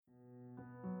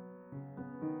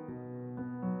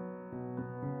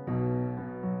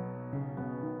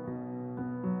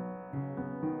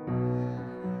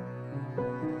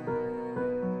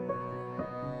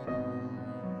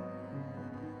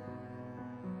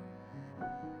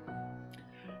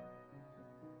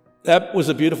That was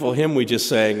a beautiful hymn we just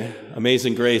sang,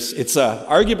 Amazing Grace. It's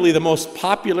arguably the most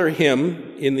popular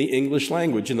hymn in the English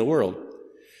language in the world.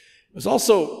 It was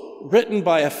also written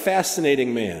by a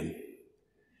fascinating man.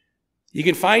 You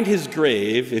can find his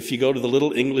grave if you go to the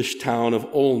little English town of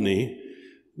Olney.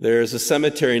 There's a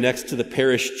cemetery next to the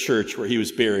parish church where he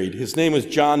was buried. His name was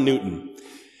John Newton.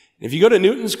 If you go to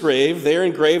Newton's grave, there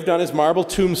engraved on his marble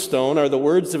tombstone are the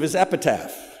words of his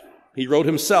epitaph. He wrote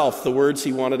himself the words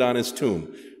he wanted on his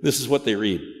tomb. This is what they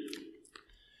read.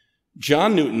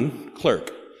 John Newton,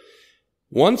 clerk,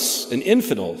 once an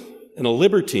infidel and a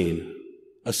libertine,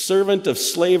 a servant of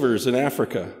slavers in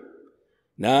Africa,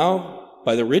 now,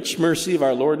 by the rich mercy of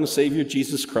our Lord and Savior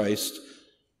Jesus Christ,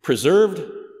 preserved,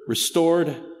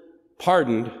 restored,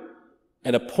 pardoned,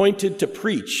 and appointed to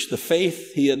preach the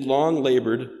faith he had long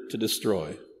labored to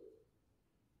destroy.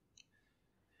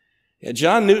 Yeah,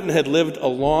 John Newton had lived a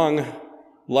long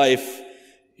life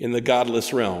in the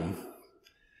godless realm,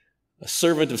 a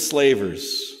servant of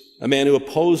slavers, a man who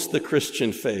opposed the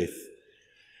Christian faith.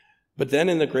 But then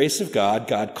in the grace of God,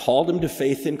 God called him to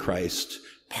faith in Christ,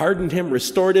 pardoned him,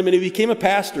 restored him, and he became a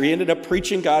pastor. He ended up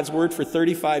preaching God's word for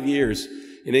 35 years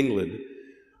in England.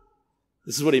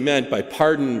 This is what he meant by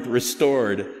pardoned,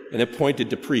 restored, and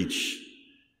appointed to preach.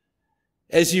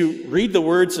 As you read the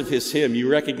words of his hymn, you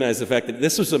recognize the fact that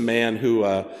this was a man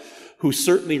who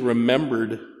certainly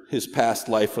remembered his past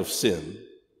life of sin.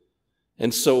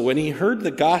 And so when he heard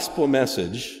the gospel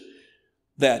message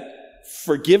that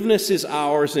forgiveness is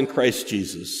ours in Christ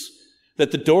Jesus,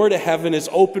 that the door to heaven is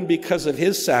open because of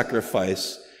his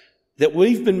sacrifice, that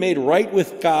we've been made right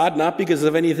with God, not because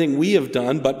of anything we have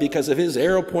done, but because of his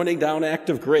arrow-pointing down act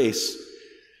of grace,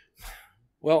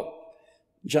 well,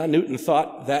 John Newton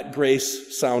thought that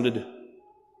grace sounded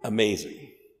amazing.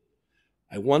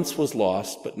 I once was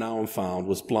lost, but now I'm found,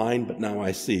 was blind, but now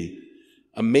I see.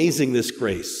 Amazing this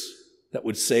grace that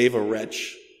would save a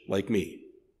wretch like me.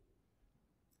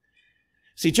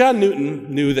 See, John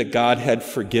Newton knew that God had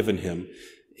forgiven him.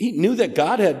 He knew that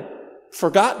God had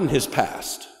forgotten his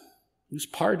past. He was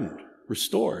pardoned,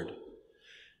 restored.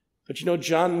 But you know,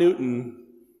 John Newton,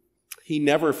 he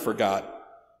never forgot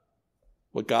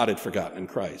what God had forgotten in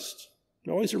Christ.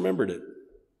 He always remembered it.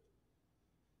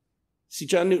 See,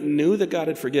 John Newton knew that God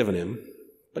had forgiven him,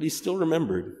 but he still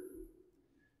remembered.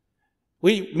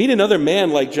 We meet another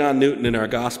man like John Newton in our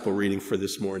gospel reading for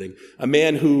this morning, a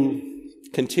man who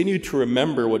continued to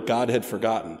remember what God had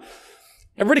forgotten.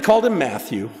 Everybody called him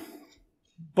Matthew,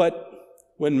 but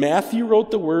when Matthew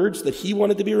wrote the words that he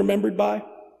wanted to be remembered by,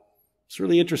 it's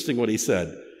really interesting what he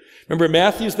said. Remember,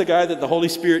 Matthew's the guy that the Holy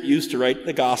Spirit used to write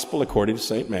the gospel according to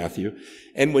St. Matthew.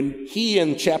 And when he,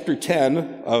 in chapter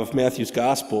 10 of Matthew's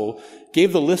gospel,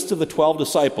 gave the list of the 12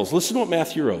 disciples, listen to what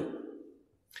Matthew wrote.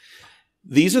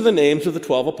 These are the names of the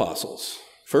 12 apostles.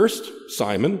 First,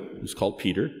 Simon, who's called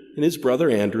Peter, and his brother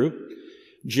Andrew,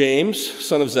 James,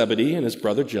 son of Zebedee, and his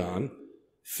brother John,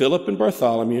 Philip and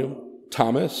Bartholomew,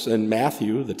 Thomas and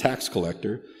Matthew, the tax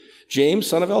collector, James,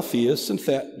 son of Alphaeus, and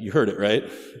you heard it, right?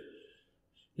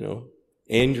 You know,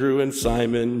 Andrew and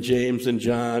Simon, James and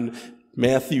John,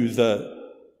 Matthew,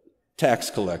 the tax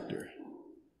collector.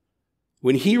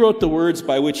 When he wrote the words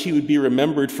by which he would be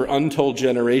remembered for untold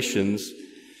generations,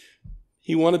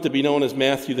 he wanted to be known as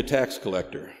Matthew, the tax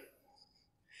collector.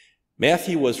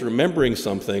 Matthew was remembering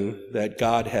something that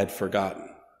God had forgotten.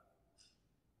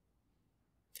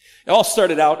 It all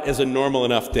started out as a normal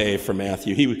enough day for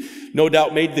Matthew. He no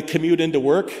doubt made the commute into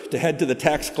work to head to the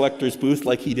tax collector's booth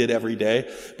like he did every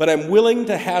day. But I'm willing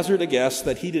to hazard a guess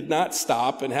that he did not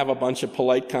stop and have a bunch of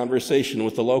polite conversation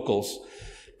with the locals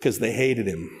because they hated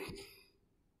him.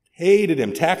 Hated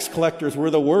him. Tax collectors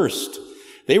were the worst.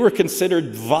 They were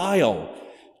considered vile,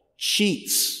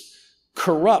 cheats,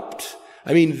 corrupt.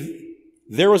 I mean,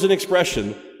 there was an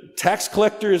expression, tax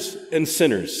collectors and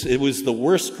sinners. It was the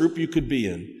worst group you could be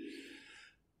in.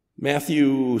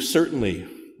 Matthew certainly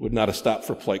would not have stopped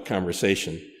for polite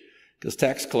conversation because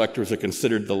tax collectors are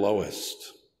considered the lowest.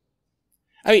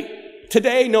 I mean,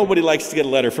 today nobody likes to get a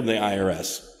letter from the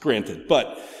IRS, granted,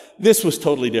 but this was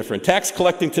totally different. Tax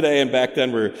collecting today and back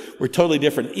then were totally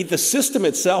different. The system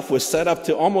itself was set up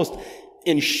to almost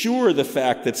ensure the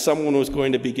fact that someone was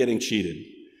going to be getting cheated.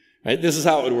 Right? This is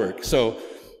how it would work. So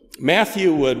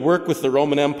Matthew would work with the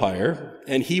Roman Empire,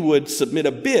 and he would submit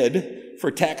a bid for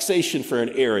taxation for an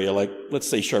area, like, let's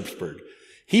say, Sharpsburg.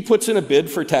 He puts in a bid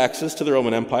for taxes to the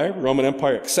Roman Empire. The Roman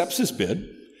Empire accepts his bid.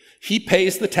 He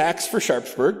pays the tax for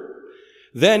Sharpsburg.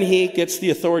 Then he gets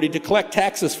the authority to collect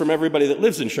taxes from everybody that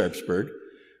lives in Sharpsburg,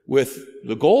 with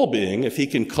the goal being, if he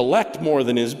can collect more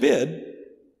than his bid,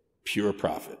 pure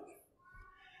profit.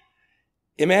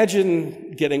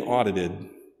 Imagine getting audited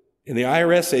And the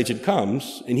IRS agent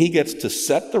comes, and he gets to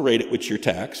set the rate at which you're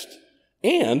taxed,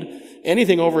 and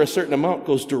anything over a certain amount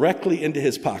goes directly into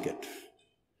his pocket.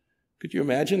 Could you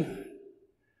imagine?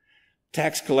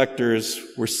 Tax collectors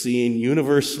were seen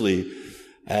universally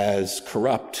as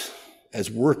corrupt, as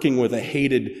working with a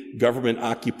hated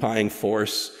government-occupying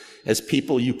force, as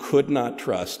people you could not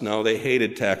trust. No, they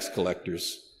hated tax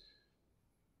collectors.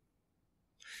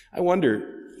 I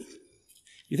wonder,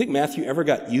 you think Matthew ever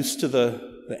got used to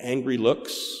the angry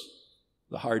looks,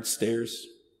 the hard stares?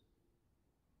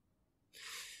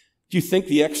 Do you think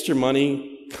the extra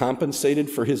money compensated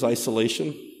for his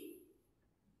isolation?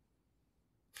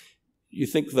 You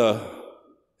think the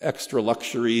extra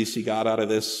luxuries he got out of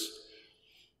this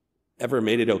ever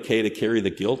made it okay to carry the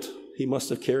guilt he must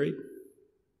have carried?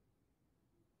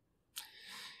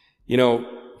 You know,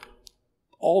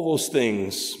 all those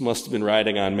things must have been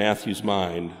riding on Matthew's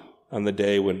mind on the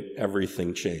day when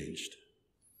everything changed.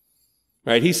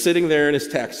 Right? He's sitting there in his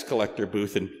tax collector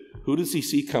booth, and who does he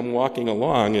see come walking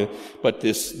along but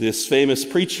this famous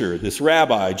preacher, this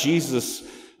rabbi, Jesus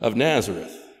of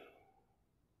Nazareth?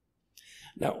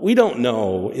 Now, we don't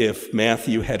know if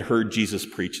Matthew had heard Jesus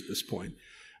preach at this point,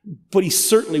 but he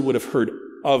certainly would have heard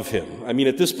of him. I mean,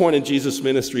 at this point in Jesus'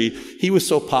 ministry, he was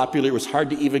so popular, it was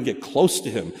hard to even get close to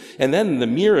him. And then the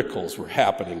miracles were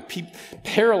happening.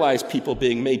 Paralyzed people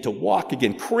being made to walk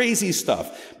again. Crazy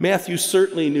stuff. Matthew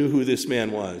certainly knew who this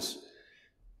man was.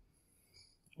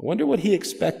 I wonder what he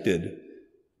expected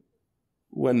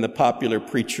when the popular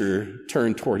preacher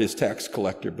turned toward his tax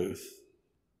collector booth.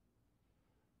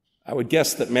 I would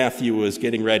guess that Matthew was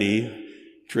getting ready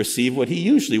to receive what he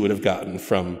usually would have gotten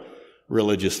from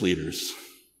religious leaders.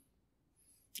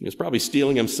 He was probably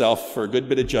steeling himself for a good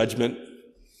bit of judgment,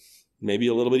 maybe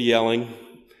a little bit of yelling,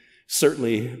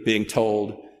 certainly being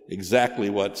told exactly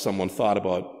what someone thought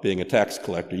about being a tax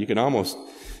collector. You can almost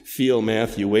feel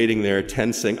Matthew waiting there,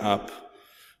 tensing up,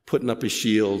 putting up his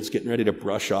shields, getting ready to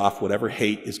brush off whatever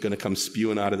hate is going to come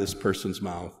spewing out of this person's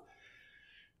mouth.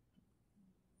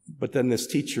 But then this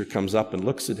teacher comes up and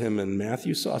looks at him, and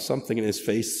Matthew saw something in his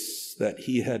face that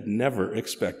he had never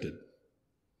expected.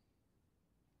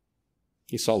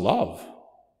 He saw love.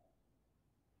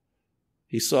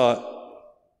 He saw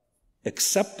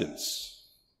acceptance.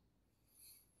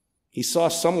 He saw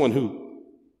someone who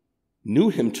knew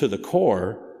him to the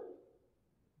core,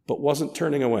 but wasn't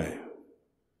turning away.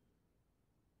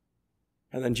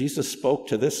 And then Jesus spoke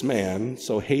to this man,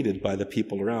 so hated by the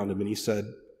people around him, and he said,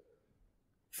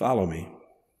 "Follow me.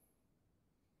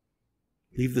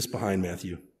 Leave this behind,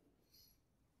 Matthew.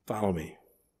 Follow me.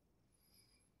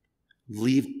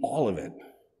 Leave all of it,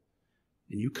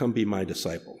 and you come be my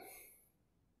disciple."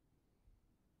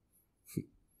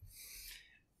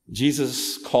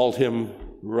 Jesus called him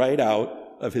right out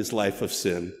of his life of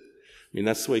sin. I mean,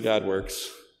 that's the way God works.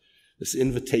 This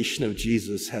invitation of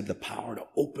Jesus had the power to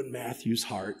open Matthew's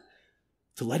heart,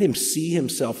 to let him see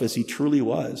himself as he truly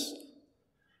was,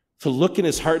 to look in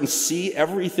his heart and see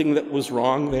everything that was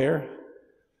wrong there,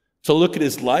 to look at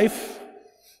his life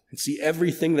and see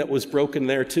everything that was broken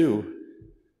there too,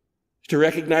 to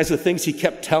recognize the things he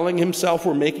kept telling himself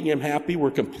were making him happy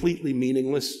were completely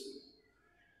meaningless.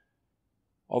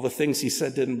 All the things he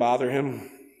said didn't bother him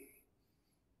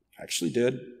actually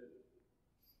did.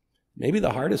 Maybe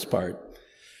the hardest part,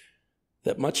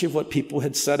 that much of what people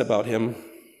had said about him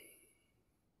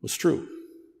was true.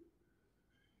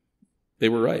 They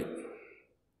were right.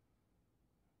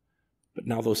 But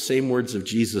now those same words of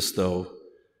Jesus, though,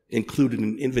 included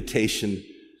an invitation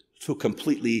to a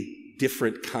completely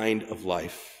different kind of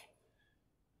life.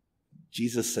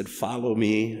 Jesus said, "Follow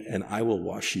me and I will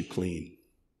wash you clean.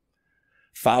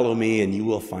 Follow me and you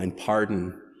will find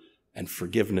pardon and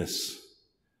forgiveness.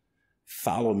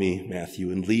 Follow me,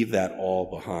 Matthew, and leave that all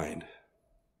behind."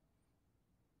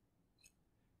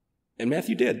 And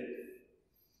Matthew did.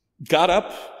 Got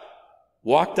up,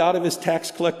 walked out of his tax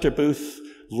collector booth,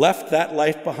 left that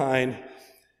life behind,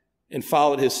 and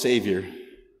followed his Savior.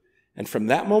 And from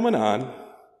that moment on,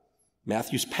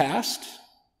 Matthew's past,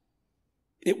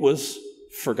 it was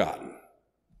forgotten.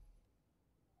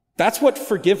 That's what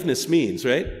forgiveness means,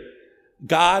 right?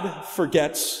 God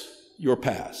forgets your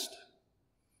past.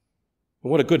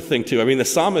 And what a good thing, too. I mean, the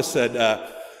psalmist said,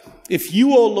 "If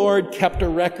you, O Lord, kept a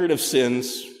record of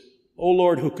sins, O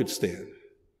Lord, who could stand?"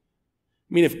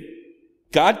 I mean, if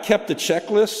God kept a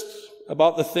checklist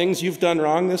about the things you've done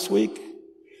wrong this week,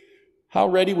 how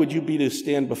ready would you be to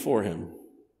stand before him?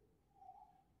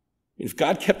 If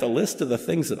God kept a list of the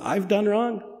things that I've done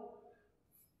wrong,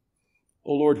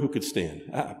 O Lord, who could stand?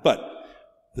 But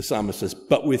the psalmist says,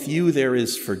 "But with you there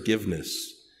is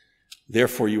forgiveness.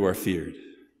 Therefore you are feared."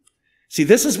 See,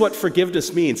 this is what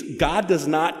forgiveness means. God does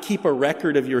not keep a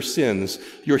record of your sins.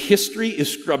 Your history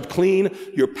is scrubbed clean.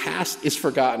 Your past is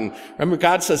forgotten. Remember,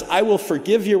 God says, I will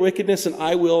forgive your wickedness and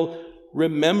I will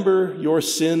remember your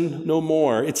sin no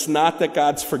more. It's not that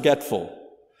God's forgetful.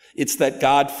 It's that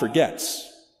God forgets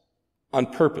on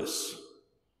purpose.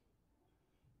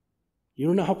 You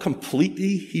don't know how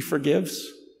completely he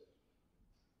forgives?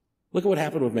 Look at what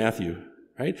happened with Matthew,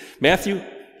 right? Matthew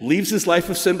leaves his life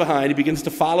of sin behind. He begins to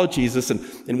follow Jesus.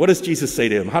 And what does Jesus say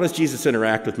to him? How does Jesus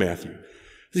interact with Matthew?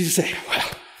 Does he say,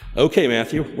 well, okay,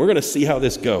 Matthew, we're going to see how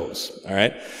this goes, all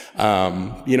right?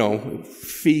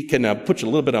 He can put you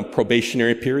a little bit on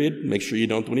probationary period. Make sure you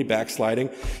don't do any backsliding.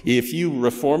 If you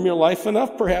reform your life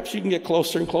enough, perhaps you can get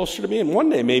closer and closer to me. And one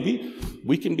day, maybe,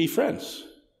 we can be friends.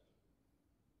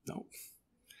 No,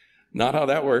 not how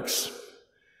that works.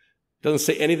 Doesn't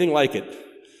say anything like it.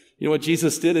 You know what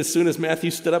Jesus did as soon as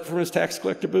Matthew stood up from his tax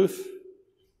collector booth?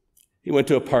 He went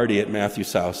to a party at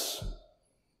Matthew's house.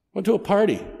 Went to a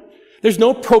party. There's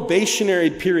no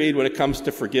probationary period when it comes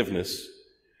to forgiveness.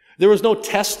 There was no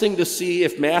testing to see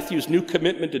if Matthew's new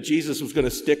commitment to Jesus was going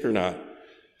to stick or not.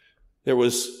 There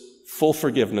was full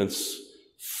forgiveness,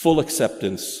 full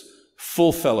acceptance,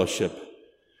 full fellowship,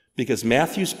 because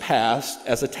Matthew's past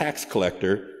as a tax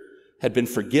collector had been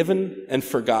forgiven and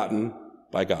forgotten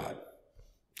by God.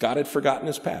 God had forgotten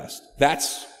his past.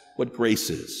 That's what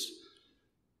grace is.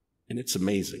 And it's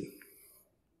amazing.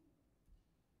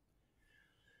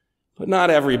 But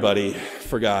not everybody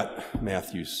forgot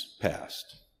Matthew's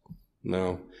past.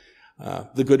 No.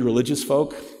 The good religious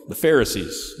folk, the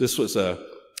Pharisees, this was a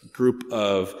group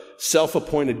of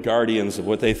self-appointed guardians of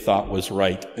what they thought was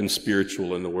right and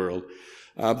spiritual in the world.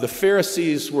 The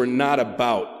Pharisees were not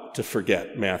about to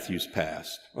forget Matthew's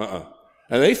past.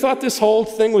 And they thought this whole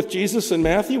thing with Jesus and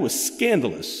Matthew was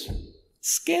scandalous.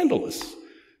 Scandalous.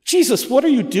 Jesus, what are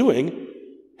you doing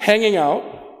hanging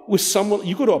out with someone?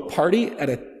 You go to a party at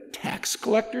a tax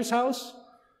collector's house?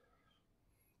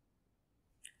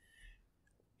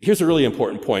 Here's a really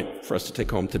important point for us to take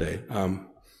home today.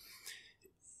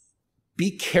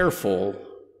 Be careful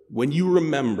when you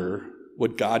remember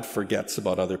what God forgets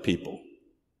about other people.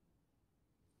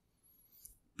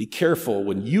 Be careful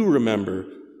when you remember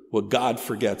what God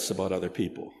forgets about other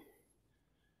people.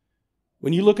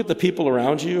 When you look at the people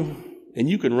around you, and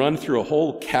you can run through a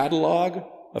whole catalog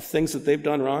of things that they've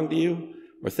done wrong to you,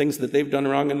 or things that they've done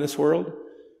wrong in this world,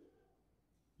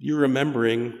 you're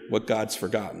remembering what God's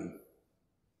forgotten.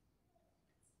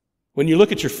 When you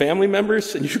look at your family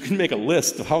members, and you can make a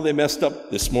list of how they messed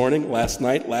up this morning, last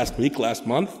night, last week, last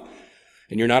month,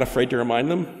 and you're not afraid to remind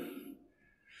them,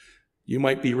 you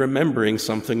might be remembering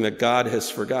something that God has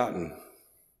forgotten.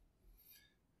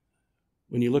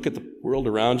 When you look at the world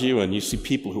around you and you see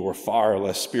people who are far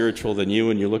less spiritual than you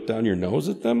and you look down your nose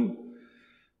at them,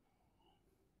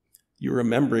 you're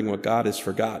remembering what God has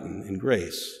forgotten in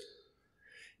grace.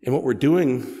 And what we're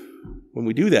doing when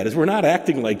we do that is we're not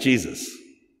acting like Jesus.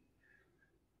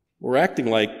 We're acting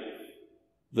like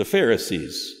the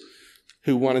Pharisees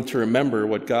who wanted to remember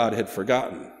what God had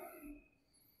forgotten.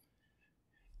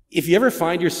 If you ever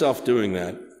find yourself doing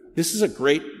that, this is a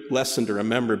great lesson to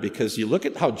remember, because you look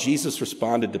at how Jesus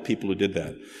responded to people who did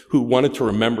that, who wanted to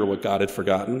remember what God had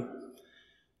forgotten.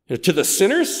 To the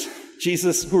sinners,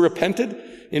 Jesus, who repented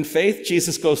in faith,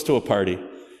 Jesus goes to a party.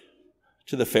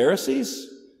 To the Pharisees,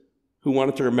 who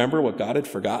wanted to remember what God had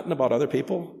forgotten about other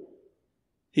people,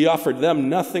 he offered them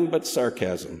nothing but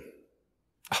sarcasm.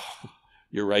 Oh,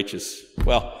 you're righteous.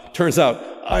 Well, turns out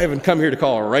I haven't come here to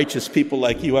call righteous people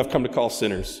like you. I've come to call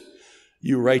sinners.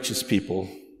 You righteous people,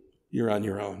 you're on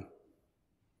your own.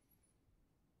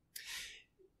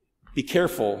 Be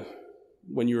careful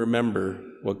when you remember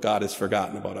what God has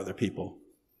forgotten about other people.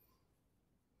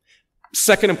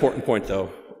 Second important point,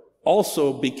 though,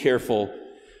 also be careful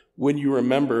when you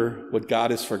remember what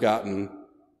God has forgotten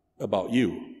about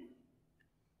you.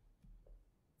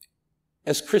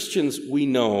 As Christians, we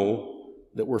know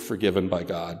that we're forgiven by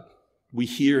God. We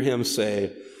hear him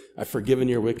say, I've forgiven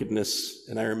your wickedness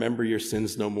and I remember your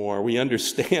sins no more. We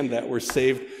understand that we're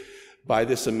saved by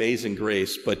this amazing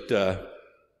grace, but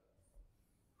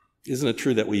isn't it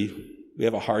true that we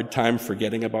have a hard time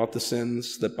forgetting about the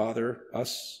sins that bother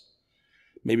us?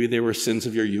 Maybe they were sins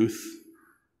of your youth.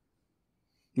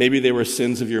 Maybe they were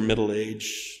sins of your middle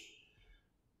age.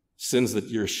 Sins that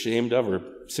you're ashamed of, or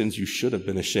sins you should have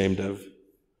been ashamed of.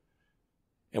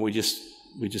 And we just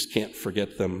can't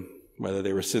forget them, whether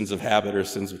they were sins of habit or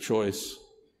sins of choice.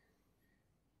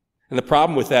 And the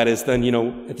problem with that is then,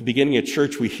 at the beginning of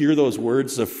church, we hear those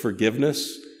words of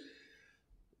forgiveness,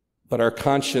 but our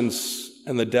conscience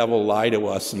and the devil lie to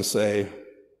us and say,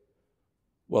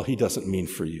 well, he doesn't mean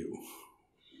for you.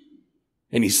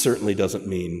 And he certainly doesn't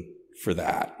mean for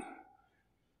that.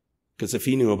 Because if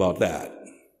he knew about that,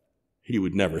 he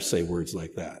would never say words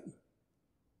like that.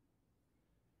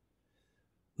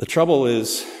 The trouble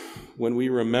is, when we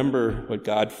remember what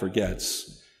God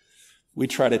forgets, we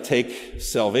try to take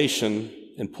salvation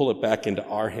and pull it back into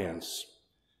our hands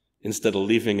instead of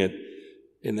leaving it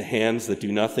in the hands that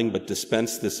do nothing but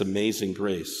dispense this amazing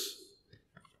grace.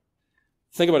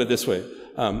 Think about it this way.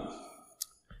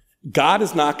 God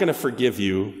is not going to forgive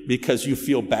you because you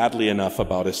feel badly enough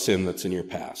about a sin that's in your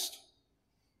past.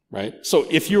 Right? So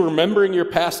if you're remembering your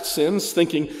past sins,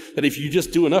 thinking that if you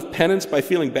just do enough penance by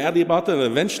feeling badly about them,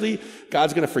 and eventually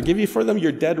God's going to forgive you for them,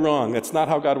 you're dead wrong. That's not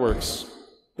how God works.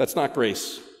 That's not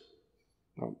grace.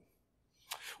 No.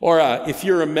 Or if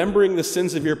you're remembering the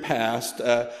sins of your past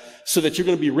so that you're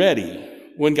going to be ready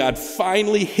when God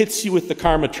finally hits you with the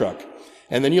karma truck,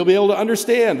 and then you'll be able to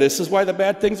understand, this is why the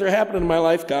bad things are happening in my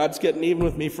life. God's getting even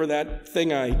with me for that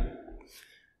thing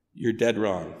you're dead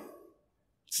wrong.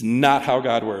 It's not how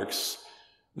God works.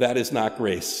 That is not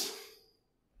grace.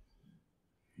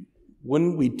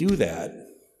 When we do that,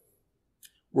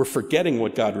 we're forgetting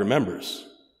what God remembers.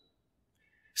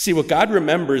 See, what God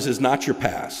remembers is not your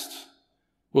past.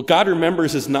 What God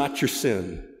remembers is not your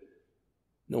sin.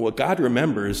 No, what God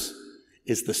remembers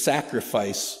is the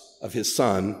sacrifice of his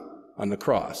Son on the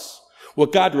cross.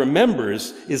 What God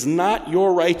remembers is not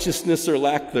your righteousness or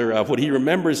lack thereof. What he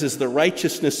remembers is the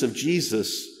righteousness of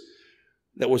Jesus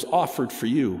that was offered for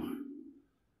you.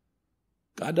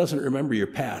 God doesn't remember your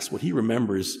past. What he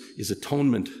remembers is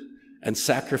atonement and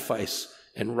sacrifice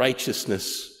and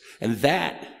righteousness. And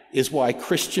that is why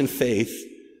Christian faith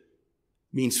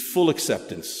means full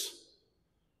acceptance,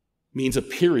 means a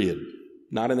period,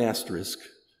 not an asterisk.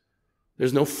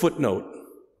 There's no footnote.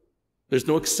 There's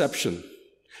no exception.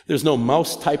 There's no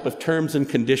mouse type of terms and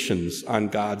conditions on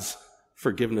God's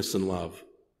forgiveness and love.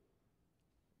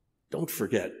 Don't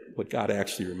forget what God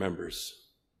actually remembers.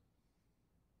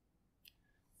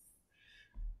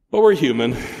 But we're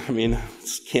human.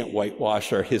 Can't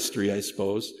whitewash our history, I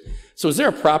suppose. So is there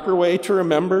a proper way to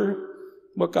remember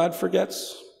what God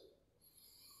forgets?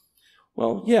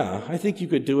 Well, yeah, I think you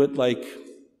could do it like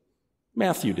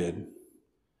Matthew did,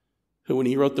 who, when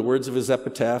he wrote the words of his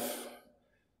epitaph,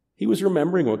 he was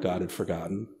remembering what God had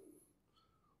forgotten.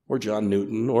 Or John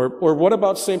Newton, or what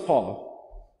about St. Paul?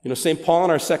 St. Paul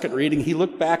in our second reading, he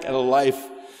looked back at a life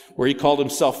where he called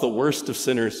himself the worst of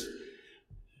sinners.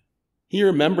 He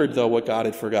remembered, though, what God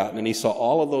had forgotten, and he saw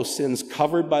all of those sins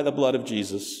covered by the blood of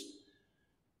Jesus.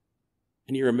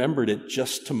 And he remembered it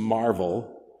just to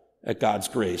marvel at God's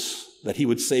grace, that he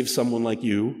would save someone like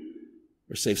you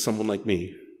or save someone like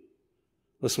me.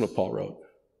 Listen to what Paul wrote.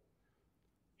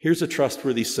 Here's a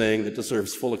trustworthy saying that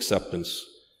deserves full acceptance.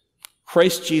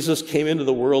 Christ Jesus came into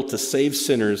the world to save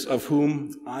sinners, of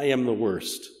whom I am the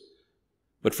worst.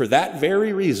 But for that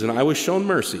very reason, I was shown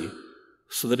mercy,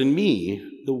 so that in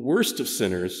me, the worst of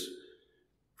sinners,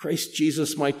 Christ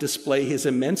Jesus might display his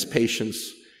immense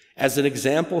patience as an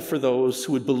example for those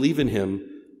who would believe in him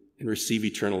and receive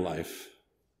eternal life.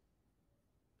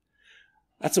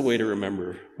 That's a way to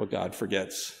remember what God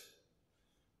forgets.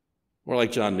 More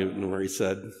like John Newton, where he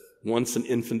said, once an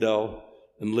infidel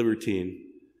and libertine,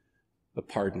 but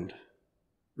pardoned,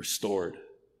 restored,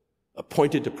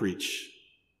 appointed to preach.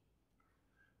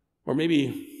 Or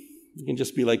maybe you can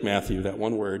just be like Matthew, that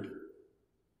one word,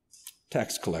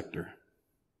 tax collector.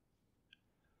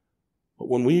 But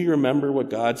when we remember what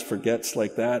God forgets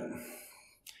like that,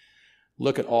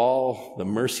 look at all the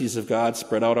mercies of God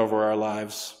spread out over our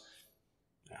lives,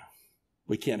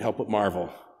 we can't help but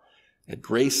marvel at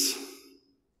grace.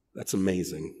 That's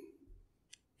amazing.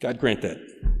 God grant that.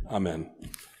 Amen.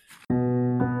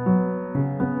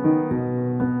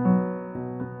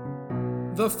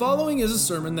 The following is a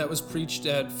sermon that was preached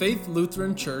at Faith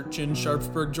Lutheran Church in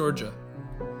Sharpsburg, Georgia.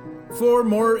 For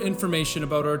more information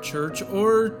about our church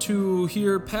or to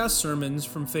hear past sermons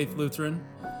from Faith Lutheran,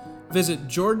 visit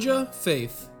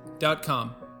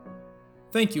georgiafaith.com.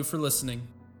 Thank you for listening.